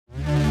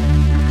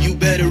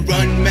better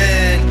run,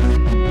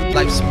 man.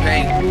 Life's a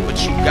pain, but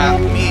you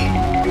got me.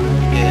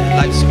 Yeah,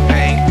 life's a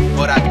pain,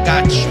 but I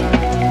got you.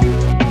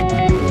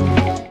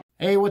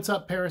 Hey, what's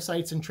up,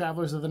 parasites and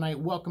travelers of the night?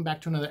 Welcome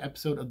back to another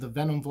episode of the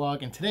Venom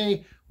vlog. And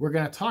today we're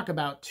going to talk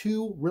about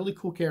two really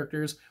cool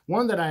characters.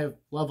 One that I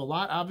love a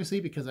lot,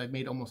 obviously, because I've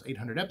made almost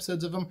 800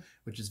 episodes of him,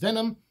 which is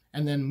Venom.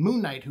 And then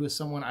Moon Knight, who is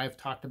someone I've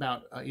talked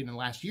about in the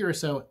last year or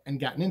so and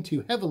gotten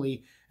into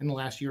heavily in the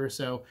last year or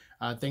so,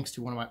 thanks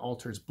to one of my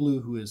alters,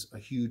 Blue, who is a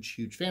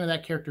huge fan of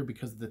that character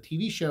because of the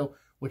TV show,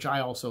 which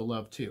I also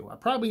love too.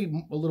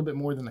 Probably a little bit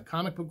more than the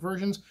comic book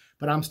versions,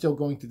 but I'm still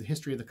going through the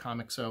history of the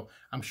comic, so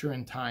I'm sure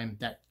in time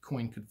that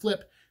coin could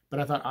flip.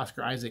 But I thought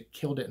Oscar Isaac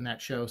killed it in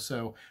that show,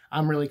 so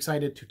I'm really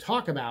excited to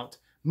talk about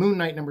Moon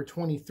Knight number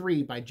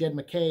 23 by Jed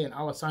MacKay and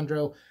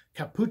Alessandro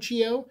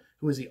Cappuccio,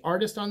 who is the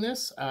artist on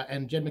this,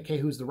 and Jed MacKay,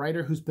 who's the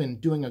writer, who's been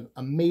doing an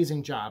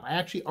amazing job. I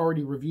actually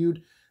already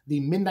reviewed the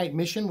Midnight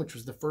Mission, which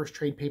was the first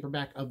trade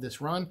paperback of this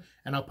run,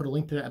 and I'll put a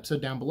link to that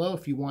episode down below.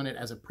 If you want it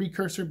as a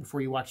precursor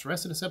before you watch the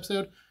rest of this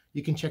episode,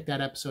 you can check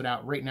that episode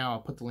out right now.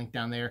 I'll put the link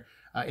down there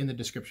in the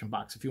description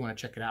box if you want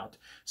to check it out.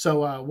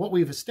 So what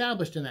we've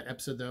established in that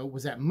episode, though,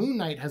 was that Moon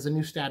Knight has a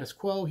new status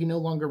quo. He no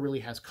longer really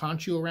has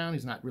Khonshu around.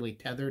 He's not really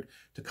tethered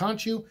to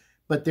Khonshu.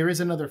 But there is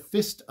another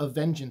fist of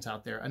vengeance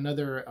out there,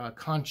 another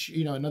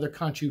Khonshu, another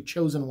Khonshu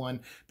chosen one,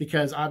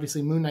 because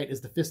obviously Moon Knight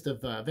is the fist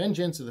of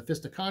vengeance, or the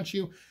fist of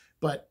Khonshu,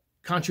 but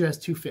Khonshu has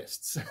two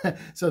fists.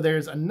 So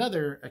there's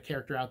another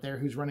character out there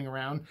who's running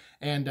around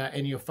and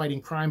fighting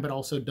crime, but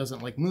also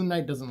doesn't like Moon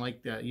Knight, doesn't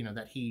like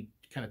that he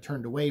kind of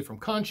turned away from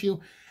Khonshu,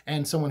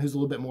 and someone who's a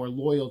little bit more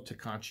loyal to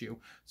Khonshu.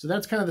 So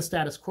that's kind of the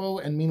status quo.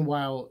 And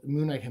meanwhile,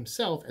 Moon Knight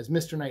himself, as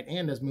Mr. Knight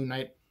and as Moon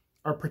Knight,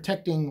 are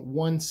protecting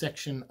one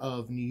section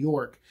of New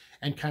York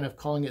and kind of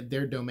calling it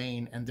their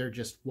domain, and they're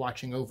just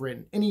watching over it.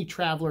 And any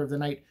traveler of the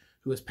night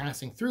who is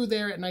passing through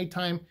there at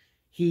nighttime,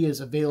 he is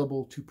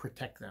available to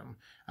protect them.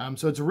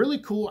 So it's really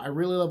cool. I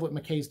really love what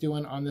MacKay's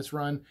doing on this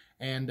run,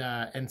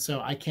 and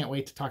so I can't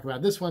wait to talk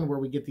about this one where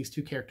we get these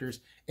two characters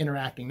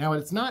interacting. Now,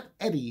 it's not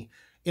Eddie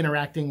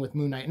interacting with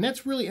Moon Knight, and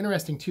that's really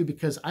interesting too,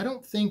 because I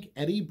don't think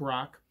Eddie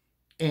Brock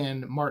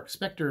and Mark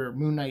Spector,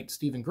 Moon Knight,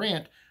 Stephen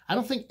Grant, I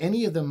don't think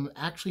any of them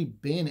actually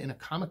been in a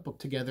comic book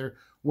together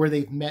where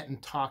they've met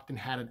and talked and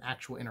had an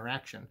actual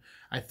interaction.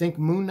 I think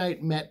Moon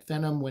Knight met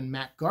Venom when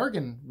Matt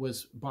Gargan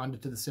was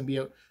bonded to the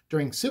symbiote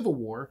during Civil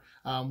War,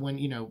 when,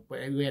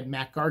 we had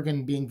Matt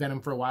Gargan being Venom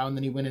for a while, and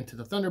then he went into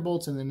the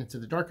Thunderbolts and then into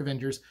the Dark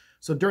Avengers.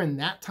 So during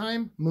that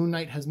time, Moon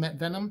Knight has met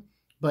Venom,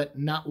 but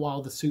not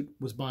while the suit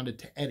was bonded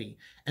to Eddie.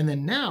 And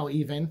then now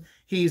even,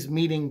 he's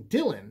meeting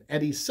Dylan,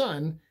 Eddie's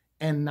son,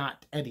 and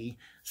not Eddie.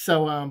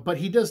 So, but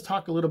he does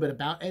talk a little bit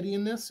about Eddie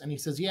in this, and he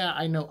says, yeah,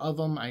 I know of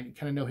him. I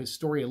kind of know his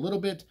story a little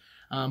bit,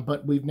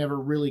 but we've never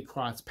really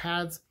crossed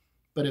paths.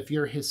 But if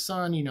you're his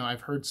son,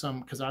 I've heard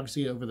some, because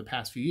obviously over the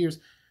past few years,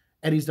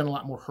 Eddie's done a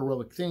lot more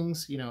heroic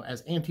things,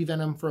 as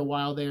Anti-Venom for a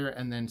while there,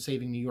 and then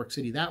saving New York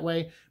City that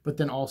way, but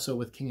then also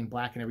with King in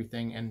Black and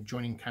everything, and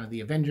joining kind of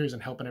the Avengers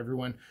and helping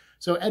everyone.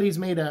 So Eddie's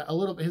made a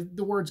little bit,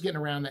 the word's getting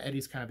around that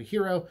Eddie's kind of a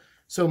hero.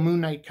 So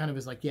Moon Knight kind of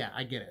is like, yeah,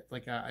 I get it.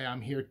 Like,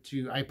 I'm here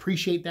I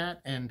appreciate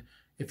that. And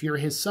if you're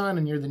his son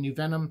and you're the new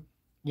Venom,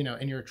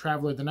 and you're a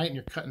traveler of the night and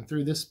you're cutting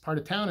through this part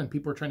of town and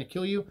people are trying to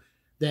kill you,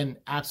 then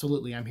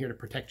absolutely, I'm here to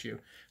protect you.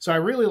 So I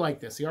really like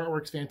this. The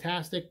artwork's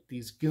fantastic.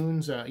 These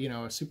goons,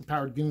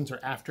 superpowered goons are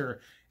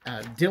after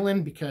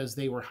Dylan because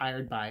they were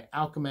hired by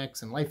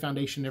Alchemex and Life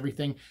Foundation and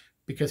everything,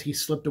 because he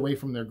slipped away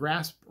from their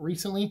grasp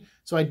recently.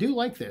 So I do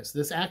like this.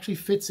 This actually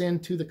fits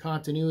into the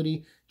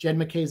continuity. Jed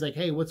MacKay's like,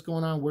 hey, what's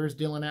going on? Where's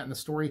Dylan at in the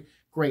story?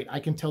 Great. I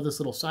can tell this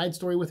little side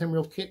story with him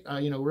real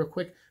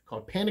quick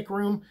called Panic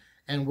Room.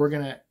 And we're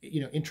going to,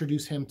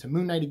 introduce him to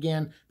Moon Knight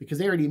again, because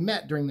they already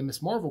met during the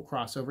Miss Marvel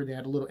crossover. They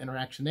had a little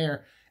interaction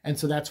there. And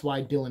so that's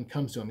why Dylan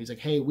comes to him. He's like,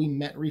 hey, we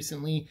met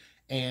recently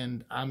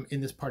and I'm in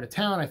this part of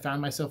town. I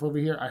found myself over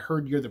here. I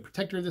heard you're the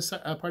protector of this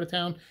part of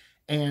town.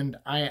 And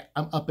I'm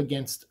up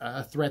against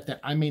a threat that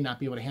I may not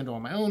be able to handle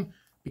on my own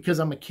because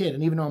I'm a kid.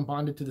 And even though I'm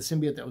bonded to the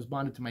symbiote that was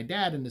bonded to my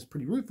dad and is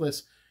pretty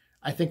ruthless,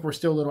 I think we're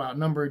still a little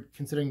outnumbered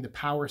considering the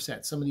power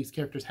set. Some of these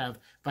characters have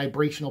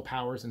vibrational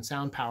powers and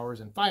sound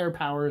powers and fire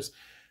powers.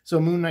 So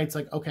Moon Knight's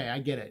like, okay, I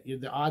get it.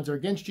 The odds are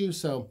against you,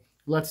 so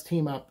let's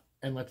team up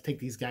and let's take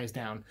these guys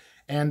down.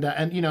 And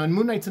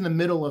Moon Knight's in the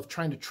middle of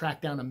trying to track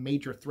down a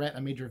major threat,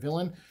 a major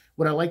villain.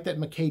 What I like that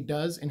MacKay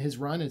does in his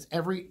run is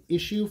every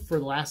issue for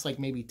the last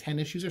maybe 10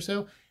 issues or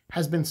so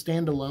has been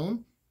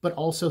standalone, but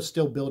also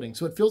still building.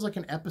 So it feels like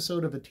an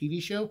episode of a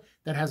TV show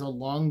that has a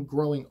long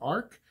growing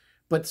arc,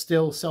 but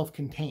still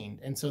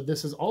self-contained. And so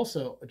this is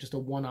also just a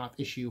one-off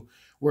issue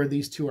where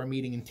these two are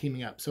meeting and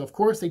teaming up. So of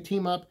course they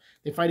team up,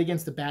 they fight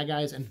against the bad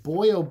guys, and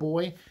boy, oh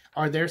boy,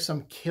 are there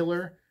some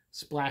killer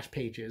splash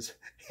pages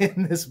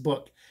in this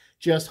book.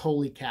 Just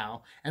holy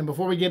cow. And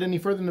before we get any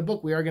further in the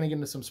book, we are going to get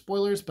into some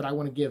spoilers, but I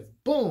want to give,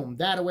 boom,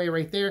 that away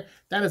right there.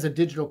 That is a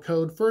digital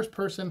code. First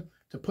person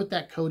to put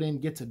that code in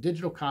gets a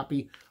digital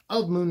copy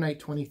of Moon Knight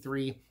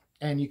 23,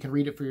 and you can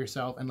read it for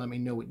yourself and let me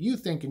know what you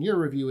think and your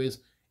review is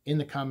in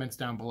the comments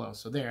down below.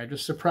 So there, I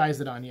just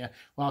surprised it on you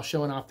while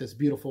showing off this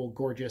beautiful,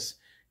 gorgeous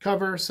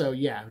cover. So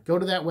yeah, go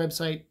to that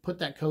website, put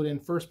that code in.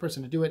 First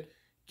person to do it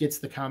gets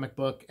the comic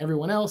book.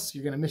 Everyone else,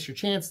 you're going to miss your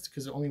chance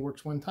because it only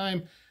works one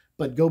time.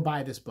 But go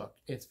buy this book.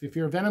 If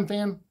you're a Venom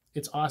fan,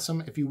 it's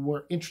awesome. If you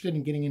were interested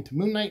in getting into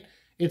Moon Knight,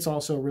 it's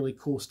also a really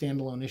cool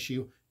standalone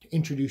issue to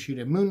introduce you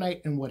to Moon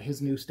Knight and what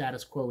his new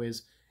status quo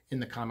is in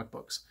the comic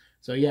books.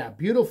 So yeah,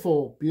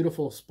 beautiful,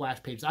 beautiful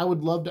splash page. I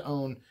would love to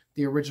own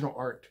the original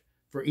art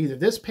for either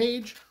this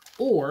page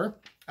or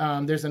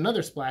there's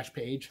another splash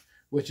page,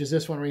 which is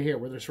this one right here,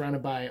 where they're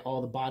surrounded by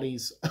all the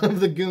bodies of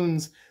the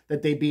goons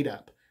that they beat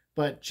up.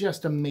 But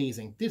just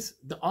amazing.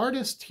 The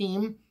artist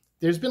team,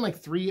 there's been like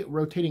 3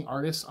 rotating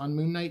artists on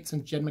Moon Knight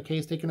since Jed MacKay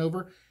has taken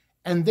over,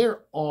 and they're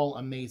all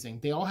amazing.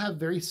 They all have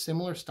very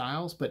similar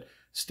styles, but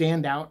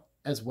stand out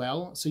as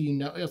well. So you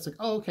know, it's like,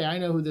 oh, okay, I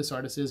know who this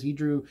artist is. He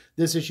drew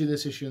this issue,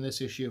 and this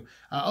issue.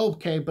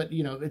 Okay, but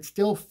you know, it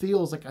still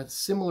feels like a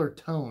similar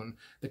tone.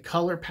 The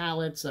color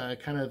palettes,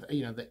 kind of,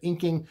 you know, the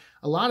inking,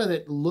 a lot of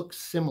it looks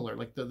similar,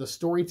 like the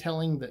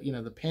storytelling,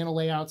 the panel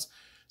layouts.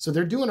 So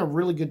they're doing a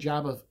really good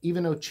job of,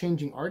 even though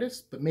changing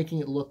artists, but making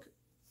it look,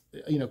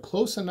 you know,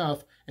 close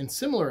enough and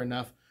similar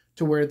enough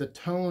to where the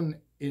tone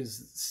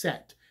is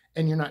set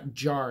and you're not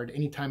jarred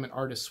anytime an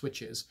artist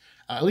switches.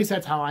 At least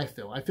that's how I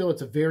feel. I feel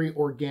it's a very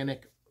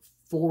organic,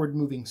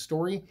 forward-moving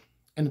story,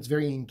 and it's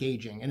very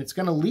engaging. And it's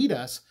going to lead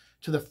us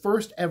to the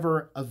first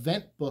ever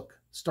event book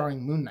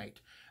starring Moon Knight.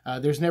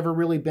 There's never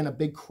really been a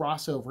big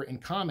crossover in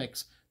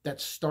comics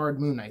that starred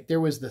Moon Knight.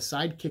 There was the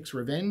Sidekick's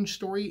Revenge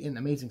story in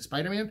Amazing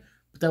Spider-Man,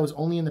 but that was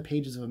only in the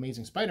pages of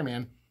Amazing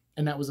Spider-Man,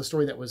 and that was a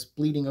story that was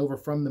bleeding over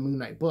from the Moon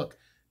Knight book,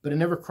 but it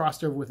never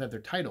crossed over with other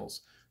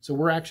titles. So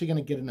we're actually going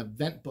to get an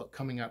event book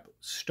coming up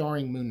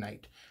starring Moon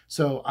Knight.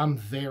 So I'm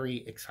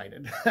very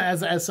excited.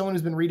 As someone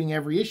who's been reading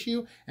every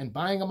issue and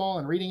buying them all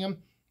and reading them,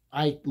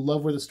 I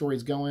love where the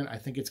story's going. I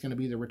think it's going to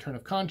be the return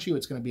of Khonshu.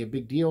 It's going to be a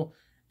big deal,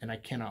 and I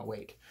cannot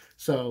wait.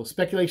 So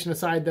speculation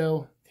aside,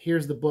 though,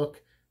 here's the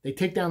book. They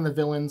take down the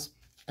villains,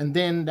 and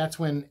then that's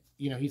when,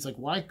 you know, he's like,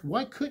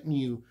 why couldn't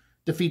you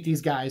defeat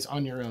these guys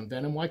on your own,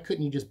 Venom? Why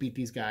couldn't you just beat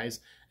these guys?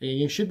 And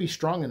you should be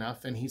strong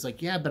enough. And he's like,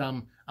 yeah, but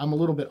I'm a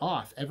little bit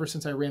off. Ever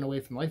since I ran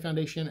away from Life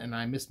Foundation and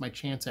I missed my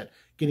chance at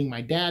getting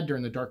my dad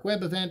during the Dark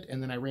Web event,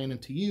 and then I ran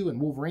into you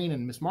and Wolverine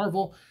and Miss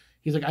Marvel,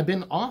 he's like, I've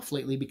been off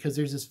lately because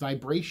there's this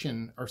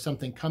vibration or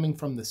something coming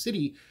from the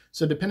city.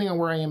 So depending on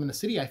where I am in the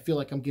city, I feel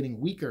like I'm getting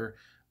weaker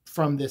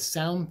from this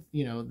sound,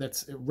 you know,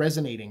 that's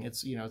resonating.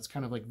 It's, you know, it's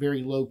kind of like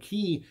very low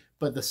key,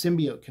 but the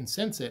symbiote can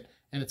sense it,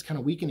 and it's kind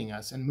of weakening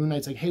us. And Moon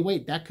Knight's like, hey,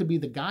 wait, that could be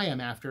the guy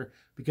I'm after,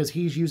 because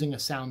he's using a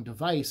sound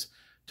device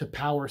to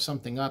power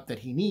something up that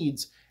he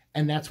needs.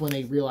 And that's when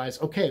they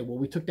realize, okay, well,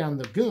 we took down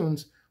the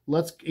goons.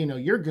 Let's, you know,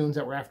 your goons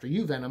that were after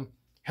you, Venom,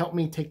 help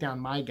me take down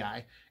my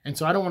guy. And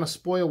so I don't want to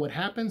spoil what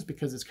happens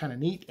because it's kind of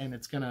neat and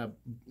it's going to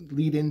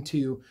lead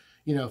into,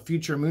 you know,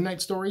 future Moon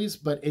Knight stories,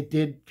 but it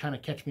did kind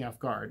of catch me off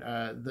guard.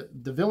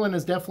 The villain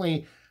is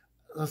definitely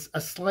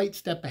a slight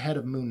step ahead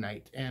of Moon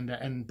Knight,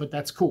 but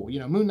that's cool. You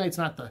know, Moon Knight's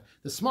not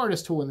the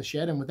smartest tool in the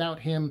shed, and without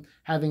him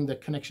having the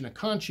connection to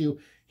Khonshu,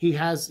 he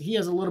has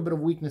a little bit of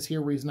weakness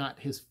here where he's not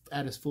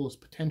at his fullest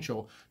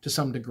potential to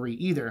some degree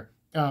either,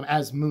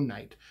 as Moon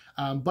Knight.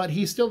 But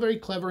he's still very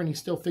clever and he's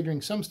still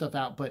figuring some stuff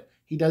out, but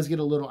he does get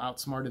a little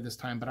outsmarted this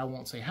time, but I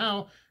won't say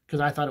how, because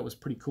I thought it was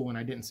pretty cool and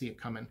I didn't see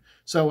it coming.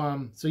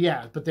 So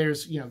yeah, but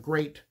there's, you know,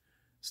 great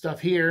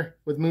stuff here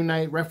with Moon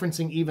Knight,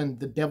 referencing even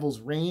the Devil's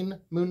Reign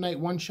Moon Knight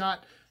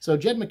one-shot. So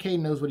Jed MacKay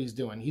knows what he's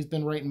doing. He's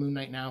been writing Moon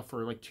Knight now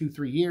for like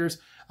 2-3 years.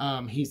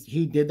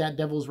 He did that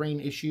Devil's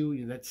Reign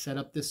issue that set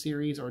up this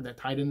series, or that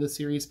tied into the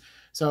series.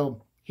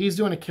 So he's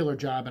doing a killer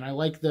job, and I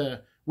like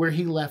where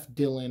he left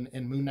Dylan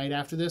and Moon Knight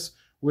after this,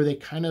 where they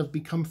kind of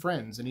become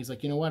friends. And he's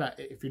like, you know what,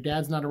 if your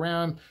dad's not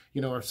around,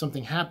 you know, or if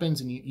something happens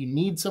and you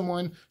need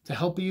someone to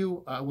help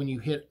you when you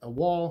hit a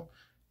wall,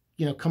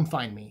 you know, come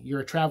find me.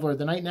 You're a Traveler of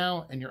the Night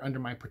now, and you're under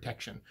my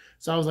protection.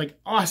 So I was like,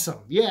 awesome.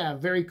 Yeah,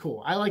 very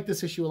cool. I like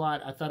this issue a lot.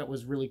 I thought it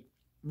was really,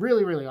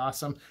 really, really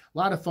awesome. A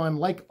lot of fun,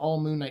 like all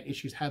Moon Knight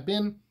issues have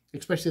been,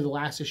 especially the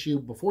last issue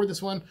before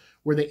this one,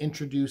 where they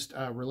introduced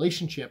a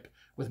relationship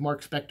with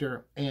Mark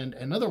Spector and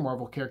another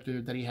Marvel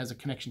character that he has a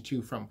connection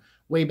to from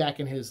way back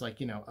in his, like,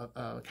 you know,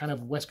 kind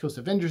of West Coast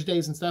Avengers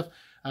days and stuff.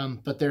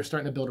 But they're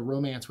starting to build a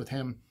romance with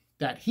him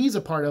that he's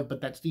a part of, but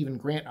that Stephen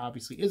Grant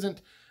obviously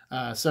isn't.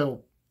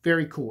 So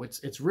very cool.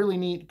 It's really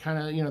neat. Kind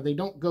of, you know, they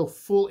don't go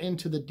full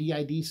into the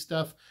DID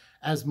stuff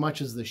as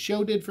much as the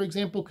show did, for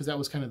example, because that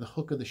was kind of the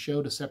hook of the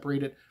show to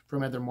separate it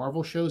from other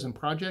Marvel shows and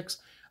projects.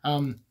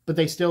 But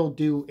they still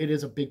do. It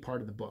is a big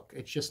part of the book.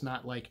 It's just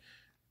not like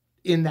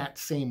in that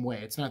same way.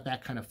 It's not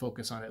that kind of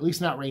focus on it, at least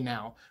not right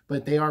now.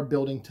 But they are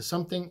building to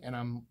something, and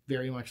I'm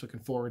very much looking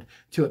forward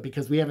to it,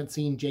 because we haven't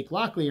seen Jake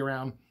Lockley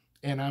around,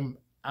 and I'm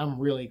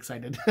really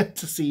excited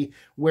to see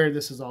where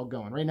this is all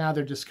going. Right now,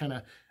 they're just kind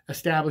of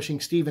establishing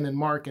Stephen and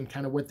Mark and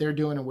kind of what they're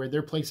doing and where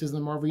their place is in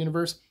the Marvel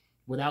Universe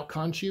without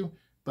Khonshu.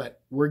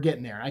 but we're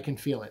getting there. I can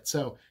feel it.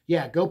 So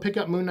yeah, go pick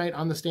up Moon Knight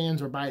on the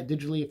stands or buy it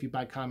digitally if you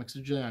buy comics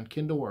digitally on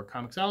Kindle or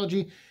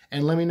Comixology,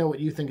 and let me know what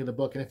you think of the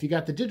book. And if you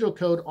got the digital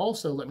code,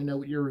 also let me know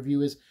what your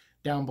review is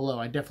down below.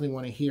 I definitely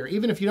want to hear.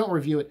 Even if you don't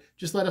review it,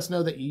 just let us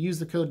know that you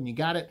used the code and you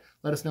got it.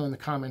 Let us know in the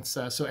comments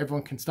so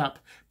everyone can stop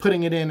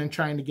putting it in and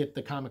trying to get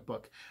the comic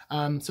book.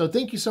 So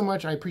thank you so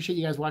much. I appreciate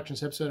you guys watching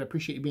this episode. I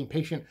appreciate you being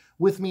patient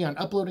with me on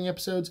uploading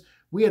episodes.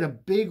 We had a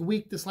big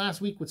week this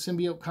last week with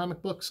Symbiote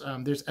comic books.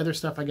 There's other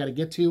stuff I got to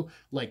get to,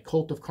 like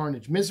Cult of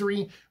Carnage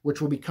Misery, which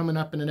will be coming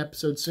up in an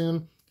episode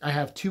soon. I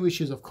have 2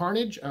 issues of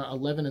Carnage,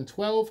 11 and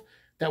 12.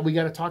 That we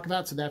got to talk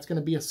about, so that's going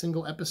to be a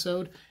single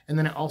episode. And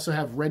then I also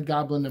have Red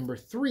Goblin number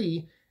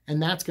 3,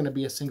 and that's going to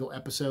be a single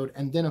episode.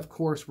 And then, of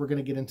course, we're going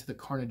to get into the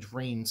Carnage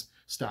Reigns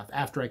stuff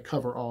after I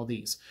cover all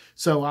these.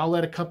 So I'll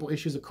let a couple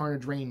issues of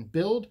Carnage Reign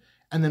build,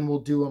 and then we'll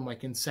do them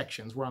like in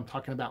sections where I'm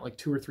talking about like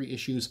 2 or 3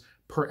 issues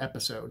per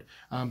episode.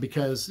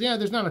 Because, yeah,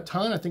 there's not a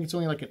ton. I think it's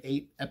only like an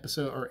 8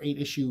 episode or 8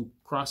 issue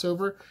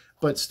crossover.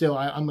 But still,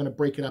 I'm going to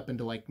break it up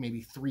into like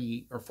maybe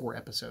 3 or 4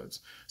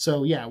 episodes.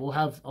 So yeah, we'll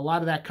have a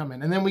lot of that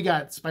coming. And then we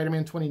got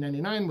Spider-Man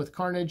 2099 with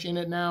Carnage in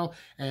it now,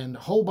 and a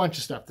whole bunch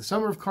of stuff. The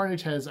Summer of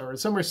Carnage Summer of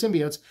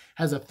Symbiotes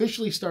has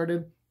officially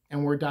started,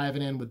 and we're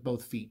diving in with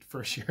both feet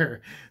for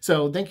sure.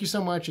 So thank you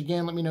so much.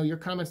 Again, let me know your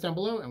comments down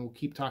below, and we'll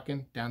keep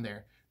talking down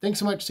there. Thanks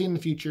so much. See you in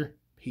the future.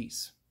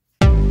 Peace.